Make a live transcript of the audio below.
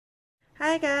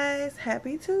Hi guys,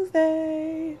 happy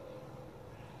Tuesday.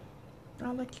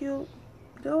 I look cute,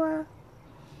 do I?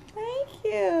 Thank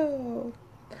you.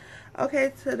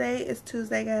 Okay, today is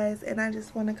Tuesday guys, and I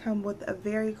just want to come with a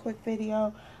very quick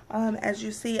video. As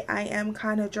you see, I am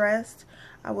kind of dressed.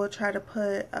 I will try to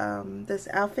put this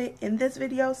outfit in this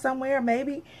video somewhere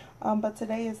maybe, but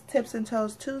today is Tips and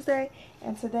Toes Tuesday,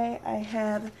 and today I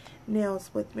have nails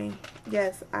with me.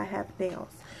 Yes, I have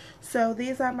nails. So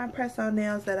these are my press-on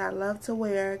nails that I love to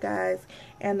wear, guys,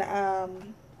 and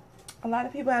a lot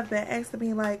of people have been asking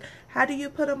me, like, how do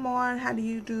you put them on? How do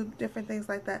you do different things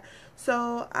like that?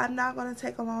 So I'm not going to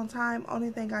take a long time. Only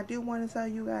thing I do want to tell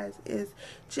you guys is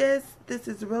this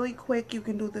is really quick. You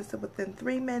can do this within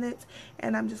 3 minutes,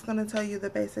 and I'm just going to tell you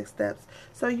the basic steps.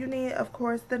 So you need, of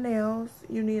course, the nails.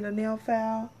 You need a nail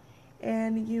file,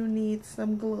 and you need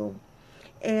some glue.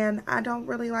 And I don't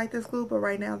really like this glue, but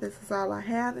right now this is all I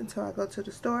have until I go to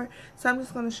the store. So I'm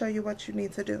just going to show you what you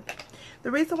need to do. The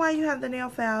reason why you have the nail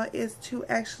file is to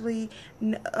actually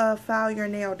file your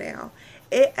nail down.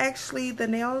 The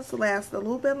nails last a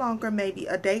little bit longer, maybe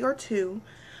a day or two,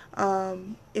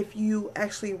 if you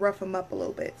actually rough them up a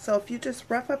little bit. So if you just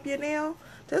rough up your nail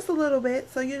just a little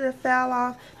bit, so you just file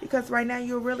off, because right now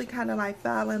you're really kind of like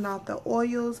filing off the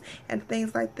oils and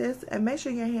things like this, and make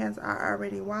sure your hands are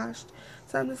already washed.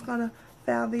 So I'm just going to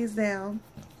file these down,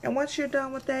 and once you're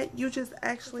done with that, you just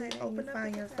actually open up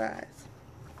find your size.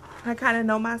 I kind of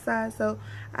know my size, so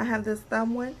I have this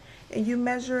thumb one, and you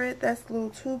measure it. That's a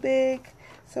little too big,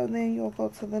 so then you'll go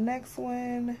to the next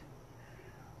one,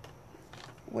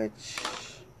 which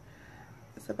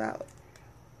is about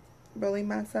really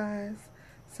my size.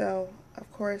 So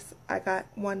of course I got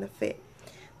one to fit.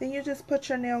 Then you just put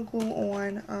your nail glue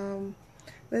on.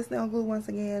 This nail glue, once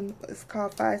again, is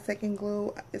called 5-second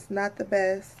glue. It's not the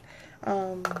best.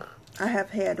 I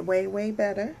have had way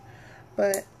better,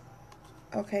 but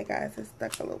okay guys, it's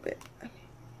stuck a little bit.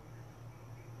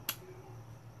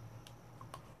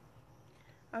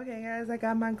 Okay guys, I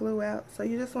got my glue out. So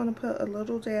you just want to put a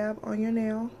little dab on your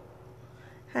nail.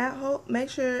 Make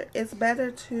sure it's better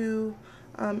to,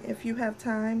 if you have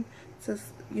time, to,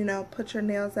 you know, put your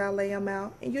nails out, lay them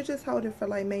out, and you just hold it for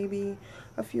like maybe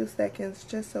a few seconds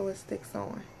just so it sticks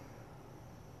on.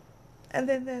 And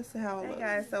then this is how it looks. Hey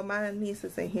guys, so my niece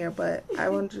is in here, but I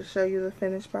wanted to show you the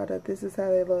finished product. This is how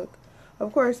they look.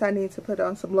 Of course, I need to put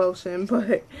on some lotion,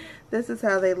 but this is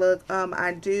how they look.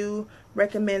 I do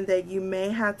recommend that you may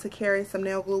have to carry some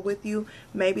nail glue with you,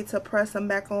 maybe to press them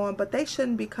back on, but they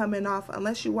shouldn't be coming off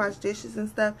unless you wash dishes and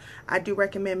stuff. I do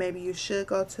recommend maybe you should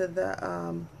go to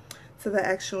the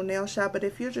actual nail shop. But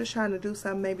if you're just trying to do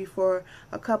something maybe for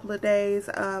a couple of days,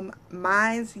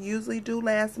 mines usually do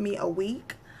last me a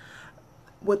week.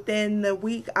 Within the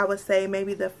week, I would say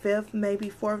maybe the 5th, maybe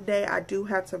 4th day, I do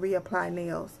have to reapply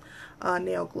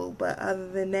nail glue. But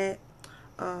other than that,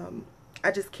 I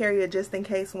just carry it just in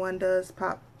case one does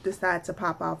decide to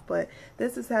pop off. But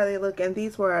this is how they look, and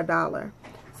these were $1.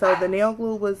 So the nail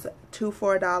glue was 2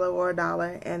 for $1 or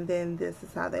 $1, and then this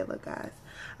is how they look, guys.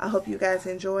 I hope you guys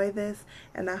enjoy this,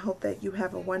 and I hope that you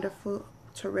have a wonderful,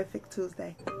 terrific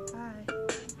Tuesday. Bye.